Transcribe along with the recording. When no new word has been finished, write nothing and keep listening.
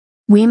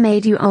We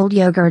made you old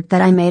yogurt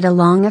that I made a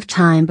long of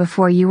time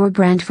before you were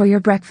brand for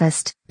your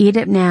breakfast. Eat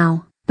it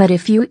now, but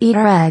if you eat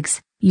our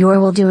eggs, you're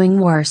will doing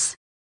worse.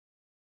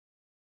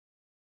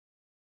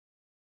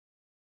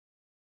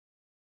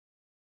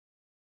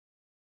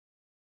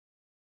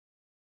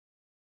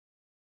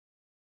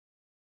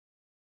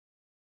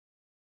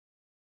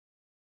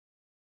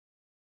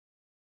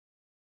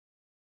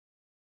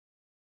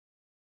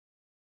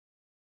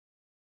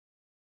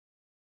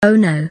 Oh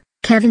no,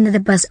 Kevin the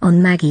buzz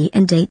on Maggie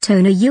and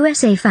Daytona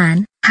USA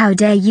fan, how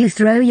dare you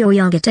throw your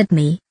yogurt at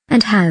me,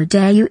 and how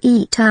dare you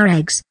eat our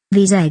eggs,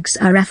 these eggs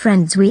are our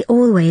friends we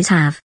always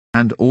have.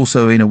 And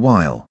also in a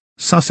while,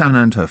 Susan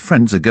and her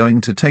friends are going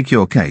to take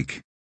your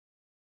cake.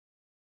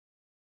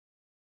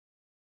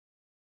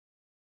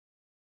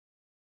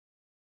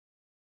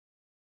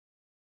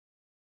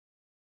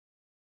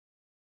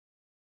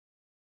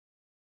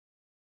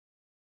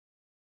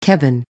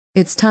 Kevin,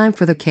 it's time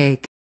for the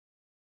cake.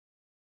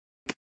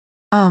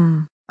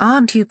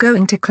 Aren't you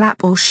going to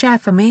clap or share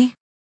for me?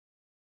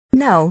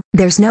 No,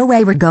 there's no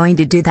way we're going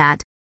to do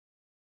that.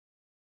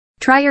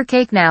 Try your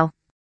cake now.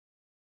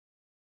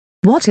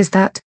 What is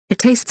that? It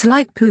tastes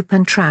like poop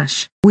and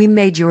trash. We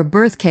made your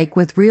birth cake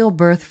with real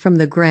birth from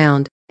the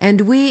ground,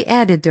 and we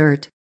added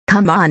dirt.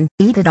 Come on,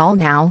 eat it all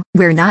now.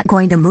 We're not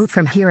going to move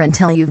from here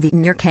until you've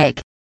eaten your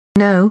cake.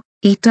 No,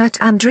 eat dirt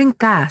and drink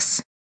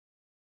gas.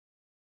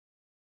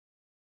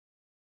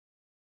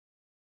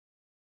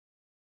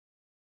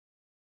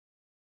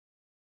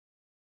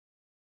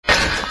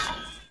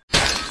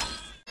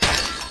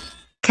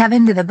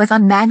 Kevin the buzz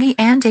on Maggie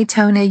and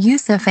Daytona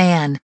USA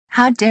fan,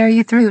 how dare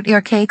you throw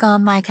your cake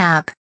on my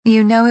cap,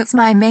 you know it's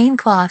my main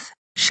cloth.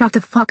 Shut the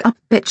fuck up,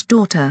 bitch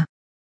daughter.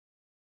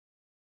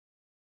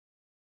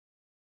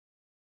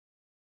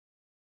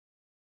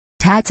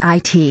 Tats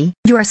IT,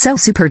 you are so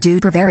super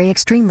duper very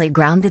extremely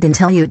grounded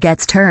until you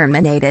gets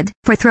terminated,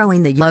 for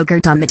throwing the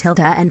yogurt on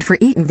Matilda and for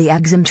eating the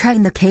eggs and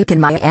trying the cake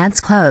in my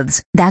aunt's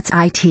clothes. That's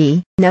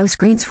IT, no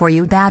screens for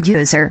you bad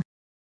user.